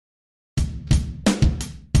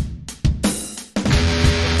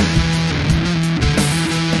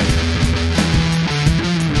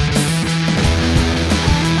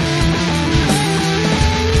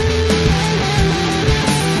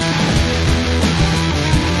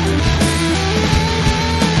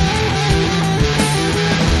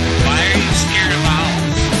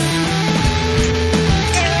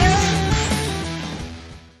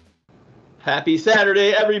Happy Saturday,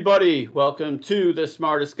 everybody. Welcome to the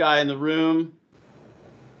smartest guy in the room,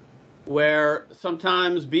 where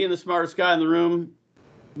sometimes being the smartest guy in the room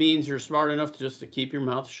means you're smart enough to keep your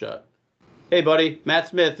mouth shut. Hey, buddy, Matt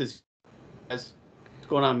Smith is. What's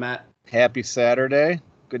going on, Matt? Happy Saturday.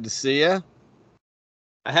 Good to see you.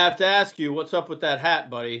 I have to ask you, what's up with that hat,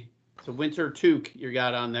 buddy? It's a winter toque you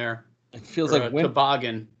got on there. It feels like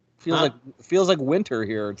toboggan. Feels like winter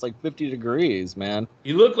here. It's like 50 degrees, man.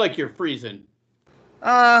 You look like you're freezing.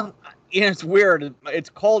 It's weird.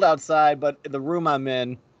 It's cold outside, but the room I'm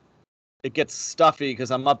in, it gets stuffy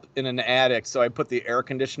because I'm up in an attic, so I put the air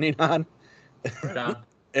conditioning on. Right on.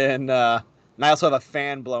 and I also have a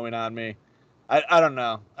fan blowing on me. I don't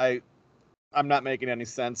know. I'm not making any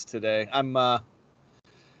sense today. I'm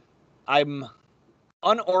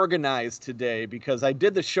unorganized today because I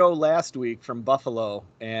did the show last week from Buffalo,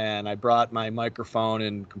 and I brought my microphone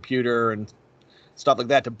and computer and stuff like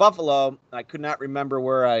that to Buffalo. I could not remember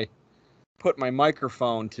where I put my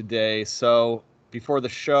microphone today. So before the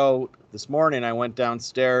show this morning, I went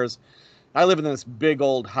downstairs. I live in this big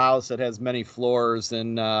old house that has many floors,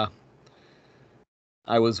 and I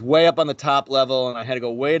was way up on the top level, and I had to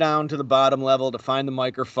go way down to the bottom level to find the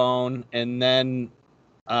microphone. And then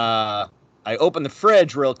I opened the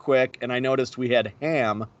fridge real quick, and I noticed we had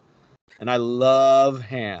ham, and I love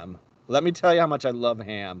ham. Let me tell you how much I love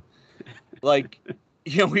ham. Like,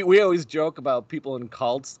 we always joke about people in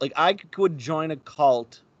cults. Like, I could join a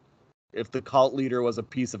cult if the cult leader was a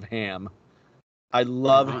piece of ham. I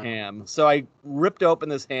love ham. So I ripped open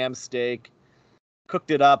this ham steak, cooked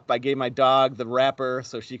it up. I gave my dog the wrapper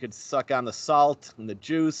so she could suck on the salt and the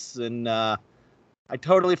juice, and I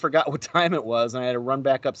totally forgot what time it was, and I had to run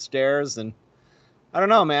back upstairs, and I don't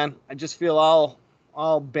know, man. I just feel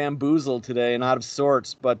all bamboozled today and out of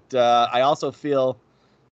sorts, but I also feel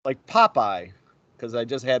like Popeye because I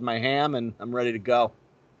just had my ham, and I'm ready to go.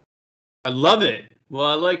 I love it. Well,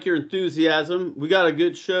 I like your enthusiasm. We got a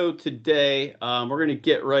good show today. We're going to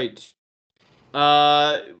get right.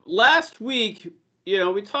 Last week,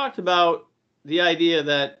 we talked about the idea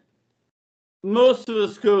that most of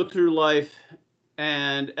us go through life,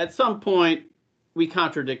 and at some point, we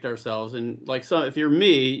contradict ourselves. And if you're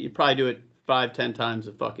me, you probably do it 5-10 times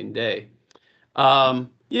a fucking day. We're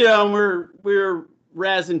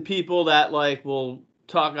razzing people that will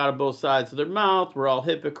talk out of both sides of their mouth. We're all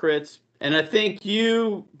hypocrites. And I think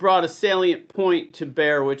you brought a salient point to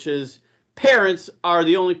bear, which is parents are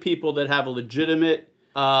the only people that have a legitimate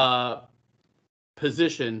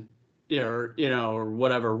position, or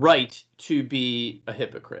whatever, right to be a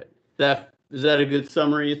hypocrite. Is that a good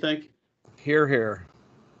summary, you think? Hear, hear.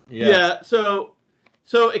 Yes. Yeah.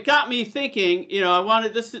 So it got me thinking, I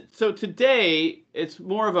wanted this. So today it's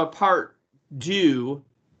more of a part deux,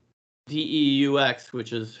 deux,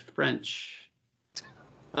 which is French.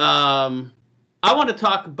 I want to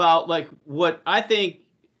talk about what I think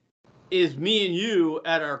is me and you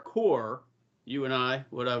at our core, you and I,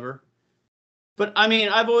 whatever. But I mean,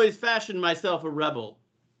 I've always fashioned myself a rebel.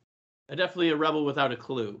 Definitely a rebel without a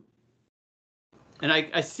clue. And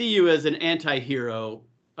I see you as an anti-hero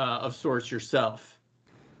of sorts yourself.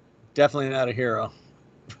 Definitely not a hero.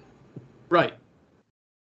 Right.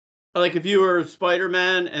 Like if you were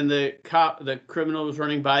Spider-Man and the criminal was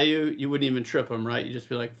running by you, you wouldn't even trip him, right? You'd just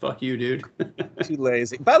be like, fuck you, dude. Too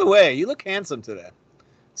lazy. By the way, you look handsome today.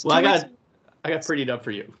 I got prettied up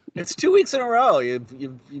for you. It's 2 weeks in a row.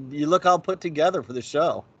 You look all put together for the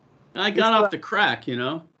show. I got off the crack,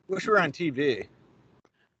 Wish we were on TV.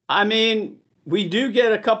 I mean, we do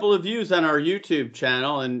get a couple of views on our YouTube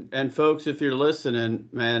channel, and folks, if you're listening,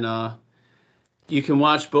 man, you can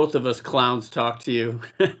watch both of us clowns talk to you.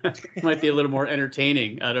 Might be a little more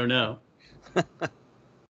entertaining. I don't know.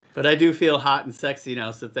 But I do feel hot and sexy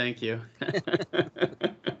now, so thank you. I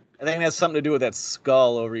think it has something to do with that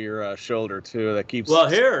skull over your shoulder, too. That keeps. Well,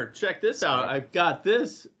 here, check this out. I've got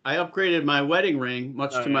this. I upgraded my wedding ring,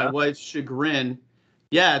 much to my wife's chagrin.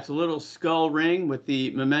 Yeah, it's a little skull ring with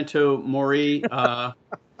the memento mori. And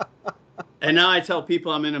now I tell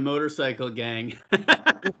people I'm in a motorcycle gang.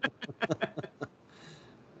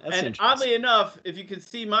 And oddly enough, if you can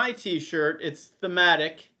see my T-shirt, it's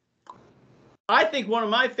thematic. I think one of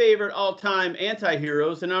my favorite all-time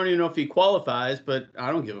anti-heroes, and I don't even know if he qualifies, but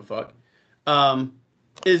I don't give a fuck,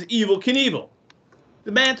 is Evel Knievel.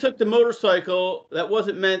 The man took the motorcycle that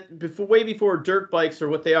wasn't meant way before dirt bikes are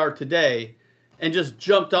what they are today, and just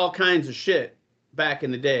jumped all kinds of shit back in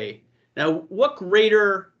the day. Now, what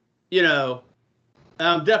greater,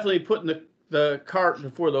 I'm definitely putting the cart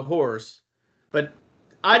before the horse, but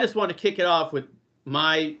I just want to kick it off with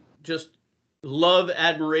my just love,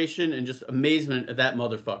 admiration, and just amazement at that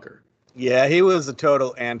motherfucker. Yeah, he was a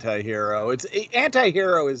total anti-hero.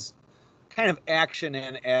 Anti-hero is kind of action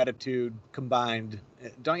and attitude combined,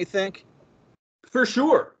 don't you think? For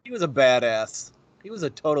sure. He was a badass. He was a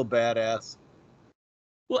total badass.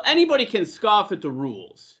 Well, anybody can scoff at the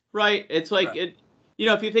rules, right? It's like Right.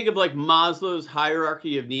 if you think of like Maslow's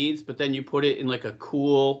hierarchy of needs, but then you put it in like a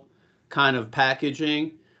cool kind of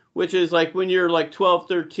packaging, which is like when you're like 12,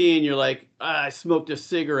 13, you're like, I smoked a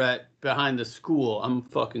cigarette behind the school. I'm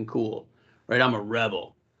fucking cool, right? I'm a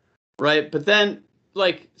rebel, right? But then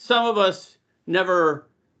like some of us never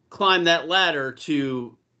climb that ladder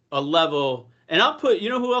to a level. And I'll put,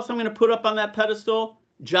 who else I'm going to put up on that pedestal?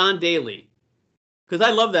 John Daly. Because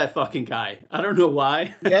I love that fucking guy. I don't know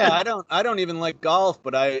why. Yeah, I don't even like golf,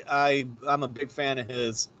 but I'm a big fan of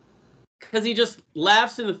his. Because he just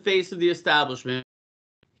laughs in the face of the establishment,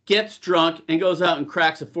 gets drunk, and goes out and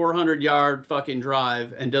cracks a 400-yard fucking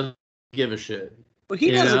drive and doesn't give a shit. But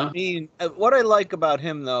he doesn't mean. What I like about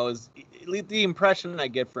him, though, is the impression I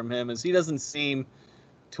get from him is he doesn't seem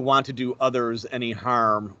to want to do others any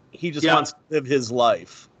harm. He just wants to live his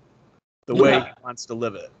life the way he wants to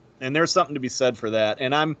live it. And there's something to be said for that.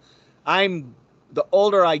 And I'm the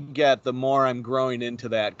older I get, the more I'm growing into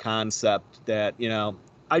that concept that,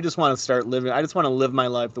 I just want to start living. I just want to live my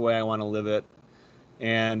life the way I want to live it.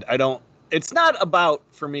 And it's not about,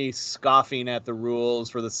 for me, scoffing at the rules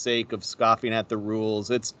for the sake of scoffing at the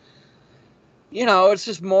rules. It's, it's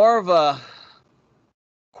just more of a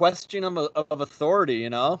question of authority,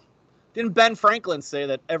 Didn't Ben Franklin say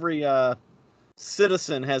that every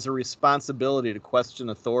citizen has a responsibility to question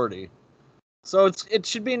authority? So it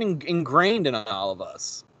should be ingrained in all of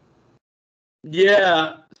us.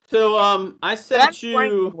 Yeah. So I sent you.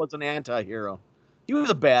 Franklin was an anti-hero. He was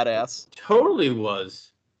a badass. Totally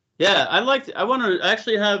was. Yeah, I want to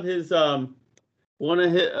actually have his a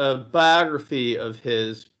biography of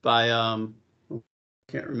his by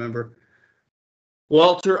can't remember.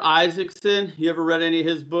 Walter Isaacson. You ever read any of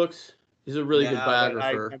his books? He's a really good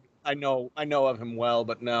biographer. I know of him well,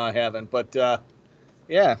 but no, I haven't. But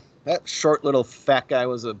yeah, that short little fat guy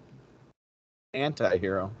was a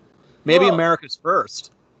anti-hero. Maybe America's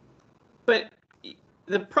first. But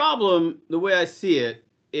the problem, the way I see it,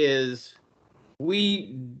 is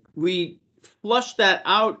we flush that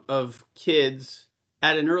out of kids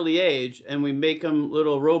at an early age, and we make them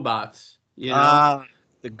little robots.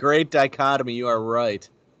 The great dichotomy. You are right.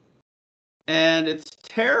 And it's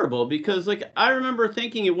terrible because, like, I remember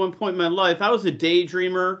thinking at one point in my life, I was a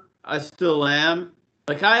daydreamer. I still am.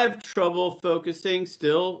 Like, I have trouble focusing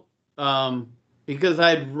still because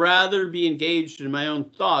I'd rather be engaged in my own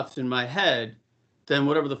thoughts in my head than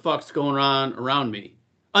whatever the fuck's going on around me.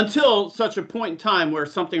 Until such a point in time where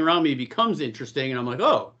something around me becomes interesting and I'm like,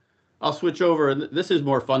 oh, I'll switch over and this is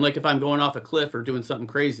more fun. Like if I'm going off a cliff or doing something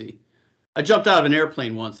crazy. I jumped out of an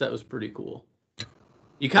airplane once. That was pretty cool.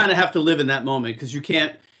 You kind of have to live in that moment because you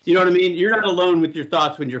can't, you know what I mean? You're not alone with your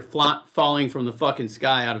thoughts when you're falling from the fucking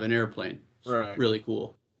sky out of an airplane. It's right. Really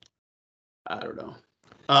cool. I don't know.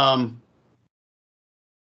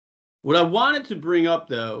 What I wanted to bring up,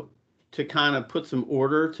 though, to kind of put some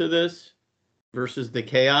order to this versus the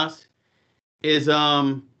chaos is,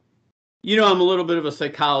 I'm a little bit of a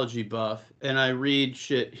psychology buff and I read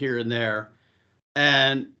shit here and there.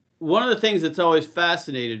 And one of the things that's always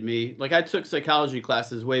fascinated me, like I took psychology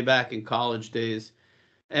classes way back in college days,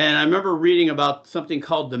 and I remember reading about something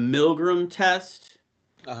called the Milgram test.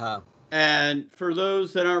 Uh-huh. And for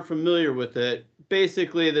those that aren't familiar with it,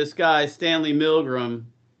 basically this guy, Stanley Milgram,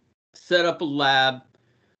 set up a lab,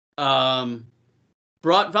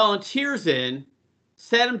 brought volunteers in,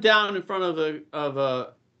 sat them down in front of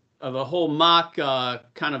a whole mock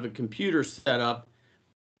kind of a computer setup,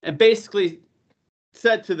 and basically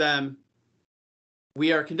said to them,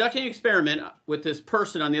 we are conducting an experiment with this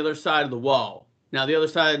person on the other side of the wall. Now, the other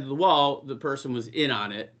side of the wall, the person was in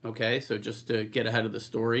on it. Okay, so just to get ahead of the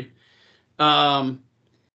story. And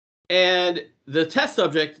the test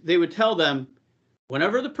subject, they would tell them,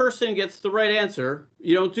 whenever the person gets the right answer,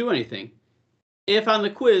 you don't do anything. If on the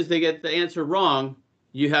quiz they get the answer wrong,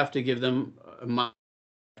 you have to give them a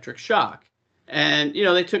electric shock. And,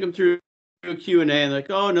 they took them through a Q&A and like,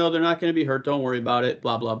 oh, no, they're not going to be hurt. Don't worry about it,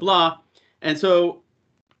 blah, blah, blah. And so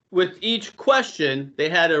with each question, they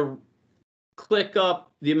had to click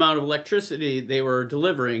up the amount of electricity they were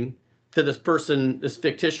delivering to this person, this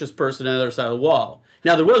fictitious person on the other side of the wall.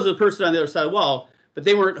 Now, there was a person on the other side of the wall, but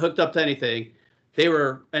they weren't hooked up to anything. They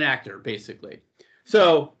were an actor, basically.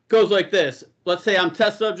 So goes like this. Let's say I'm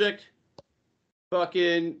test subject.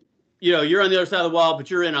 Fucking, you're on the other side of the wall, but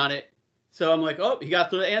you're in on it. So I'm like, oh, he got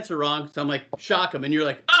the answer wrong. So I'm like, shock him. And you're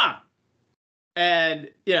like, ah. And,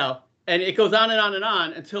 And it goes on and on and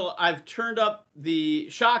on until I've turned up the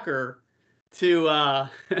shocker to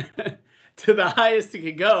to the highest it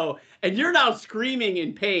could go, and you're now screaming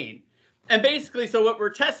in pain. And basically, so what we're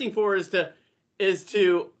testing for is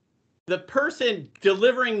to the person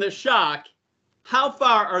delivering the shock, how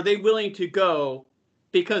far are they willing to go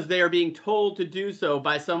because they are being told to do so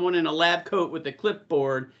by someone in a lab coat with a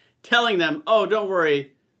clipboard telling them, oh, don't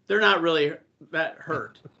worry, they're not really that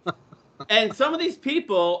hurt. And some of these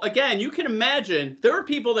people, again, you can imagine, there were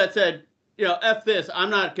people that said, F this, I'm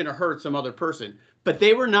not going to hurt some other person. But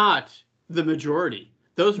they were not the majority.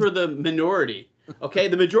 Those were the minority. Okay,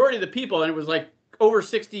 the majority of the people, and it was like over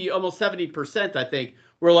 60, almost 70%, I think,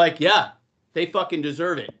 were like, yeah, they fucking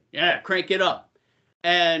deserve it. Yeah, crank it up.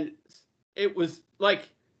 And it was like,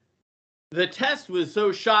 the test was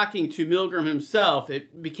so shocking to Milgram himself,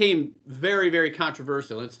 it became very, very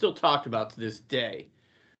controversial. It's still talked about to this day.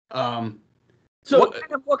 So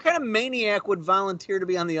what kind of maniac would volunteer to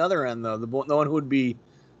be on the other end, though? The one who would be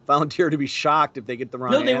volunteer to be shocked if they get the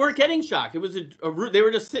wrong No, they weren't getting shocked. It was they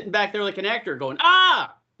were just sitting back there like an actor going,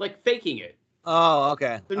 like faking it. Oh,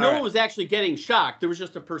 okay. So no one was actually getting shocked. There was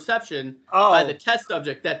just a perception by the test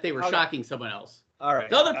subject that they were shocking someone else. All right.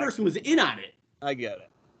 The other person was in on it. I get it.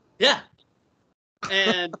 Yeah.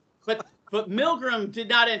 And but Milgram did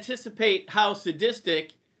not anticipate how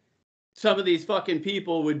sadistic some of these fucking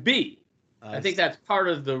people would be. I think that's part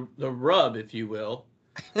of the rub, if you will.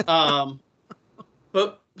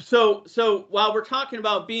 But so while we're talking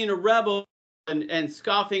about being a rebel and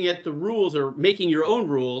scoffing at the rules or making your own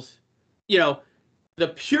rules, the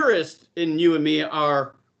purists in you and me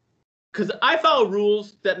are, because I follow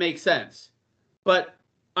rules that make sense. But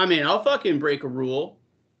I mean, I'll fucking break a rule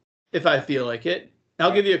if I feel like it.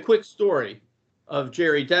 I'll give you a quick story of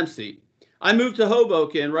Jerry Dempsey. I moved to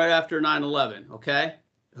Hoboken right after 9/11, okay?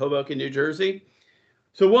 Hoboken, New Jersey.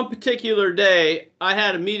 So one particular day, I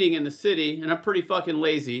had a meeting in the city, and I'm pretty fucking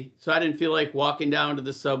lazy, so I didn't feel like walking down to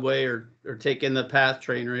the subway or taking the PATH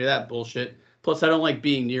train or any of that bullshit. Plus, I don't like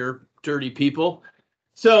being near dirty people.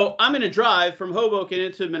 So I'm going to drive from Hoboken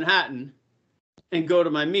into Manhattan and go to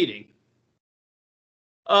my meeting.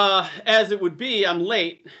 As it would be, I'm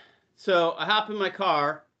late, so I hop in my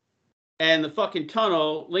car, and the fucking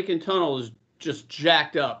tunnel, Lincoln Tunnel, is just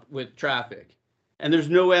jacked up with traffic. And there's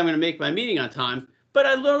no way I'm going to make my meeting on time. But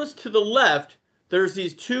I noticed to the left, there's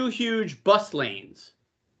these two huge bus lanes.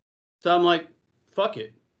 So I'm like, fuck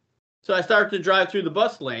it. So I start to drive through the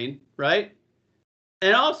bus lane, right?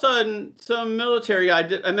 And all of a sudden, some military guy,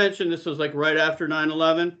 I mentioned this was like right after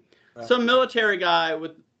 9/11. Right. Some military guy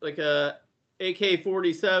with like a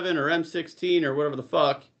AK-47 or M16 or whatever the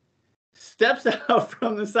fuck steps out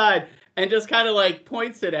from the side and just kind of like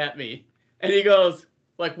points it at me. And he goes,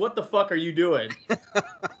 like, what the fuck are you doing?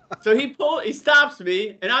 So he stops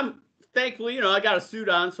me, and I'm thankfully, I got a suit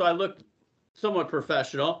on, so I look somewhat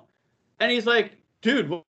professional. And he's like, dude,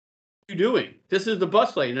 what are you doing? This is the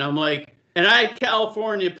bus lane. And I'm like, and I had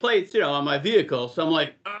California plates, on my vehicle. So I'm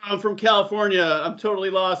like, I'm from California. I'm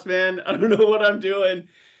totally lost, man. I don't know what I'm doing.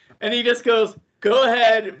 And he just goes, go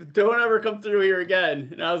ahead. Don't ever come through here again.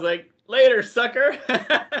 And I was like, later, sucker.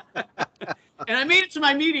 And I made it to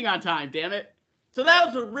my meeting on time, damn it. So that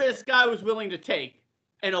was a risk I was willing to take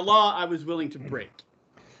and a law I was willing to break.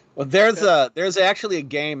 Well, there's actually a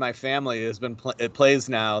game my family has been it plays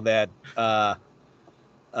now that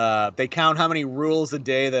they count how many rules a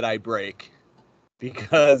day that I break,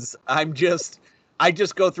 because I just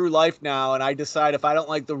go through life now and I decide if I don't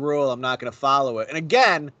like the rule, I'm not going to follow it. And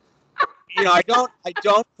again, I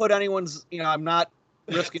don't put anyone's, I'm not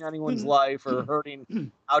risking anyone's life or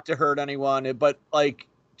out to hurt anyone, but like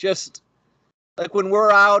just like when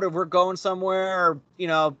we're out or we're going somewhere,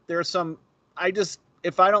 there's some,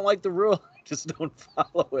 if I don't like the rule, I just don't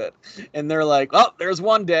follow it. And they're like, oh, there's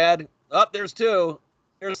one, Dad. Oh, there's two.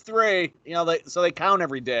 There's three. So they count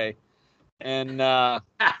every day. And I'm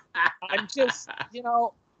just,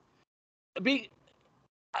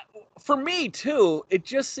 for me too, it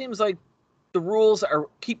just seems like the rules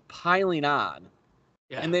keep piling on.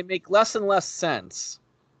 Yeah. And they make less and less sense.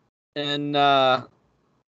 And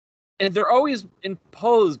they're always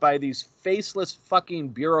imposed by these faceless fucking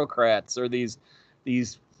bureaucrats or these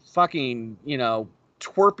fucking,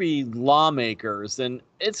 twerpy lawmakers. And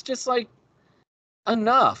it's just like,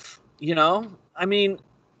 enough, I mean,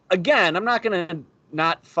 again, I'm not going to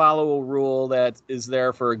not follow a rule that is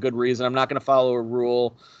there for a good reason. I'm not going to follow a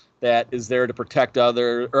rule that is there to protect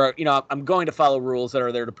others, or, I'm going to follow rules that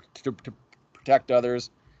are there to protect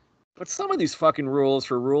others. But some of these fucking rules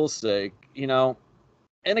for rules' sake,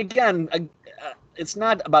 and again, it's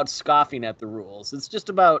not about scoffing at the rules. It's just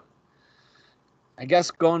about I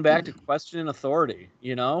guess going back to questioning authority,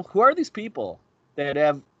 who are these people that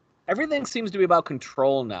have everything seems to be about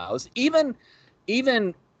control now? It's even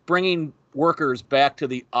bringing workers back to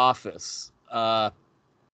the office. I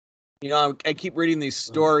keep reading these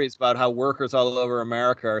stories about how workers all over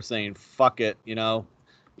America are saying, fuck it. Yep.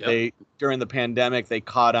 During the pandemic, they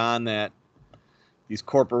caught on that these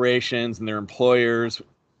corporations and their employers,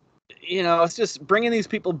 it's just bringing these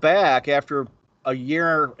people back after a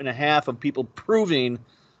year and a half of people proving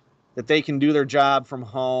that they can do their job from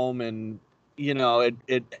home, and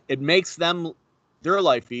it makes their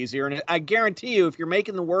life easier. And I guarantee you, if you're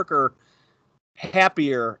making the worker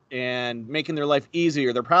happier and making their life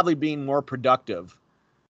easier, they're probably being more productive.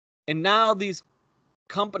 And now these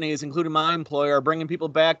companies, including my employer, are bringing people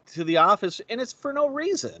back to the office, and it's for no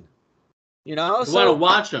reason. They want to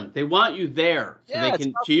watch them. They want you there, so they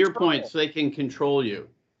can, to your point, so they can control you.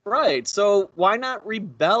 Right. So why not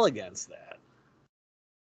rebel against that?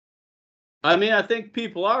 I mean, I think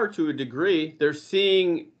people are, to a degree. They're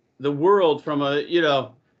seeing the world from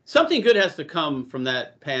something good has to come from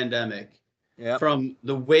that pandemic, from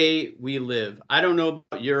the way we live. I don't know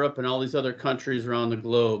about Europe and all these other countries around the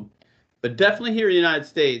globe, but definitely here in the United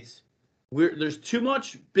States, there's too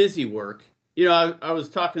much busy work. I was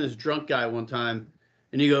talking to this drunk guy one time,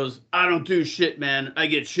 and he goes, I don't do shit, man. I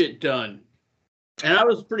get shit done. And I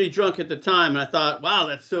was pretty drunk at the time, and I thought, wow,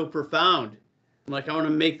 that's so profound. I'm like, I want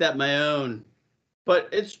to make that my own. But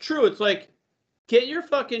it's true. It's like, get your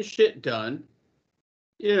fucking shit done,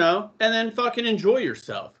 and then fucking enjoy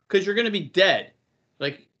yourself, because you're going to be dead.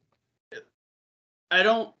 Like,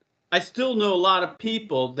 I still know a lot of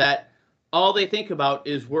people that all they think about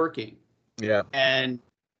is working. Yeah. And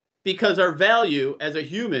because our value as a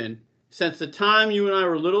human, since the time you and I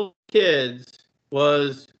were little kids,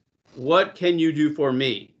 was, what can you do for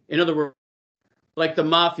me? In other words, like the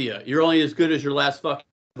mafia, you're only as good as your last fucking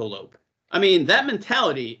envelope. I mean, that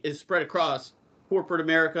mentality is spread across corporate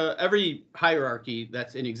America, every hierarchy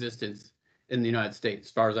that's in existence in the United States,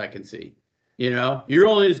 as far as I can see. You're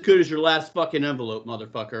only as good as your last fucking envelope,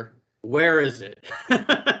 motherfucker. Where is it?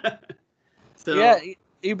 So, yeah,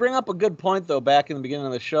 you bring up a good point, though, back in the beginning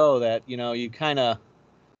of the show, that, we kind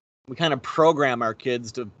of program our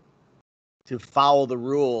kids to follow the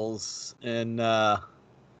rules. And, at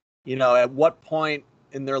what point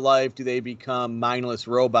in their life do they become mindless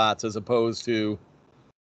robots as opposed to,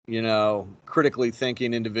 critically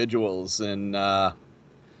thinking individuals? And I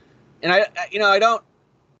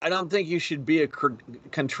don't think you should be a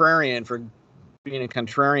contrarian for being a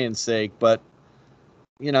contrarian's sake, but,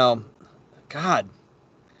 God,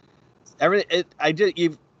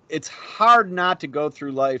 it's hard not to go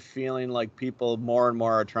through life feeling like people more and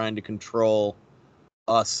more are trying to control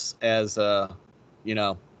us as a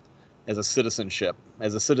citizenship,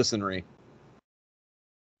 as a citizenry.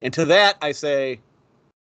 And to that, I say,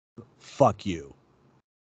 fuck you.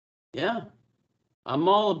 Yeah, I'm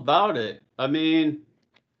all about it. I mean,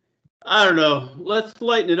 I don't know. Let's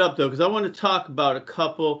lighten it up, though, because I want to talk about a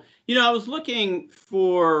couple. I was looking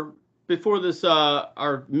for, before this,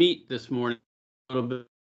 our meet this morning, a little bit of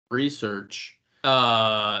research, if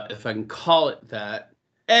I can call it that.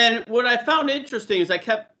 And what I found interesting is I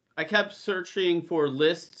kept searching for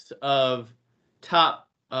lists of top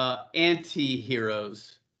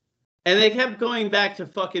anti-heroes, and they kept going back to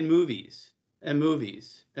fucking movies and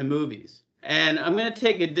movies and movies. And I'm going to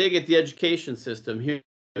take a dig at the education system here,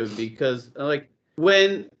 because like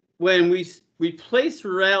when we replace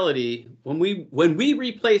reality, when we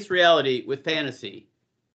replace reality with fantasy,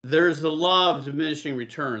 there's the law of diminishing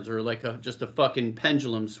returns, or like just a fucking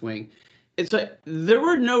pendulum swing. It's like there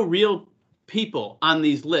were no real people on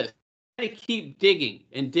these lists. I had to keep digging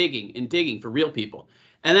and digging and digging for real people,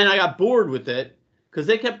 and then I got bored with it because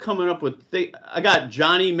they kept coming up with. I got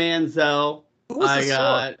Johnny Manziel. Who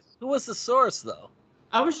was the source, though?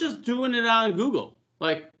 I was just doing it on Google,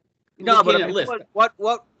 like. No, but I mean,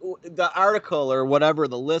 what the article or whatever,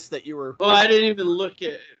 the list that you were. Well, I didn't even look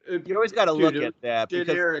at. You always got to look at that,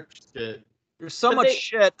 because shit. There's so much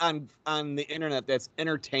shit on the internet that's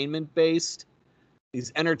entertainment based.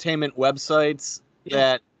 These entertainment websites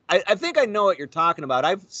that I think I know what you're talking about.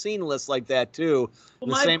 I've seen lists like that too. Well,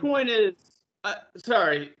 my point is,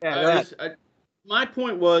 sorry. My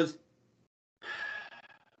point was,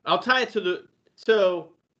 I'll tie it to the.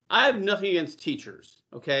 So I have nothing against teachers,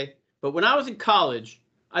 okay? But when I was in college,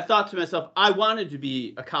 I thought to myself, I wanted to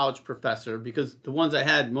be a college professor because the ones I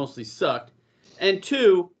had mostly sucked. And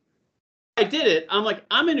two, I did it. I'm like,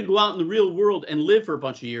 I'm going to go out in the real world and live for a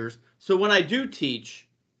bunch of years. So when I do teach,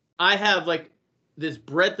 I have like this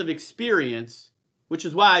breadth of experience, which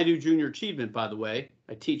is why I do junior achievement, by the way.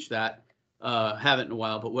 I teach that. Haven't in a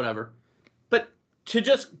while, but whatever. But to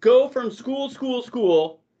just go from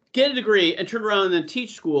school, get a degree, and turn around and then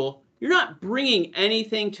teach school, you're not bringing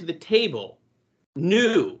anything to the table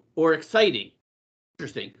new or exciting,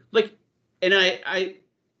 interesting. Like, and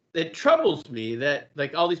it troubles me that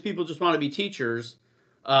like all these people just want to be teachers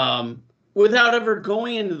without ever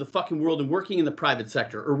going into the fucking world and working in the private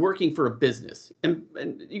sector or working for a business. And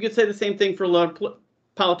you could say the same thing for a lot of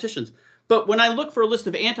politicians. But when I look for a list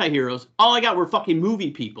of anti-heroes, all I got were fucking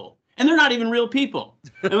movie people. And they're not even real people.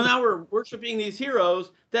 And now we're worshiping these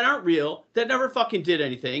heroes that aren't real, that never fucking did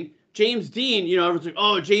anything. James Dean, everyone's like,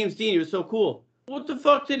 oh, James Dean, he was so cool. What the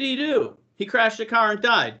fuck did he do? He crashed a car and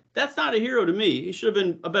died. That's not a hero to me. He should have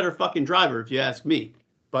been a better fucking driver, if you ask me.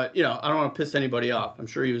 But, I don't want to piss anybody off. I'm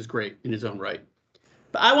sure he was great in his own right.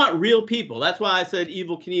 But I want real people. That's why I said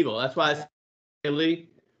Evel Knievel. That's why I said Lee.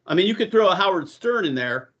 I mean, you could throw a Howard Stern in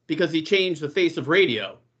there because he changed the face of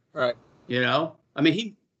radio. Right. I mean,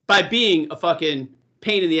 he by being a fucking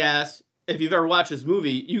pain in the ass, if you've ever watched this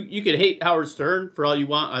movie, you could hate Howard Stern for all you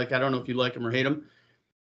want. Like, I don't know if you like him or hate him.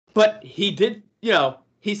 But he did,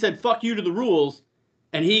 he said, fuck you to the rules,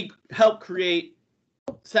 and he helped create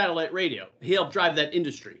satellite radio. He helped drive that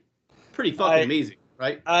industry. Pretty fucking amazing,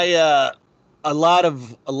 right? A lot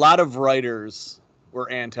of writers were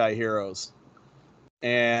anti-heroes.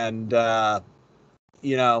 And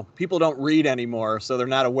people don't read anymore, so they're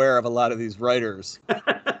not aware of a lot of these writers.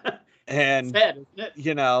 And sad,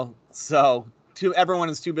 isn't it? So everyone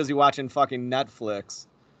is too busy watching fucking Netflix.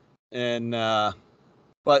 And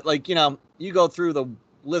but like, you go through the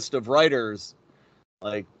list of writers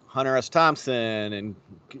like Hunter S. Thompson and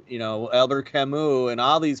Albert Camus and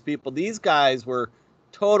all these people. These guys were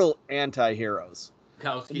total anti-heroes.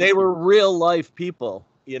 They were real life people,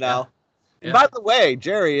 Yeah. And by the way,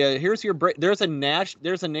 Jerry, here's your break. There's a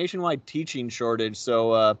nationwide teaching shortage,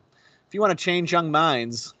 so if you want to change young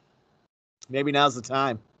minds, maybe now's the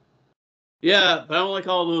time. Yeah, but I don't like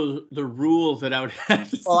all the rules that I would have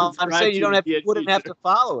to. Well, I'm saying you wouldn't have to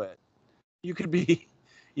follow it. You could be,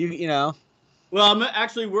 Well, I'm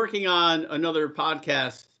actually working on another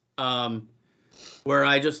podcast where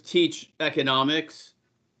I just teach economics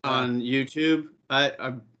on YouTube.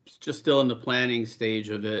 I'm just still in the planning stage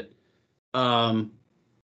of it. I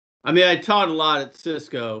mean, I taught a lot at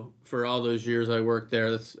Cisco for all those years I worked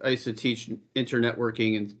there. I used to teach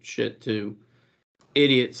internetworking and shit to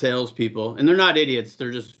idiot salespeople. And they're not idiots.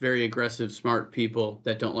 They're just very aggressive, smart people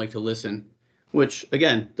that don't like to listen. Which,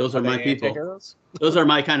 again, those are my people. Those are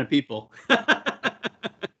my kind of people.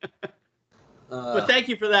 But thank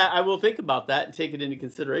you for that. I will think about that and take it into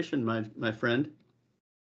consideration, my friend.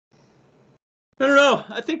 I don't know.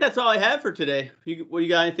 I think that's all I have for today. You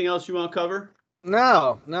got anything else you want to cover?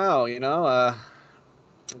 No.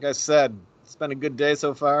 Like I said, it's been a good day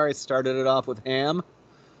so far. I started it off with ham,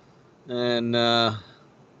 and I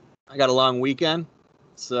got a long weekend.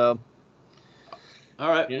 So, all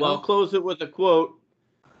right. Well, I'll close it with a quote.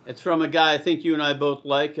 It's from a guy I think you and I both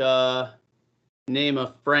like, name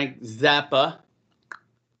of Frank Zappa.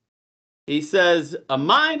 He says, "A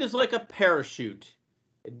mind is like a parachute.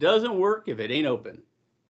 It doesn't work if it ain't open."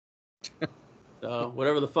 So,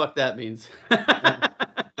 whatever the fuck that means.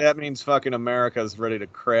 That means fucking America's ready to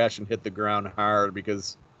crash and hit the ground hard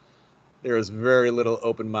because there is very little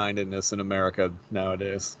open-mindedness in America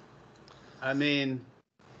nowadays. I mean,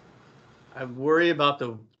 I worry about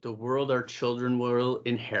the world our children will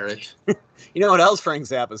inherit. You know what else Frank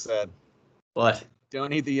Zappa said? What?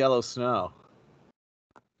 Don't eat the yellow snow.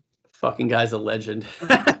 Fucking guy's a legend.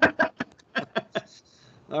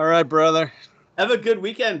 All right, brother. Have a good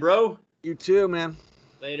weekend, bro. You too, man.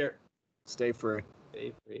 Later. Stay free.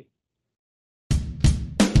 Stay free.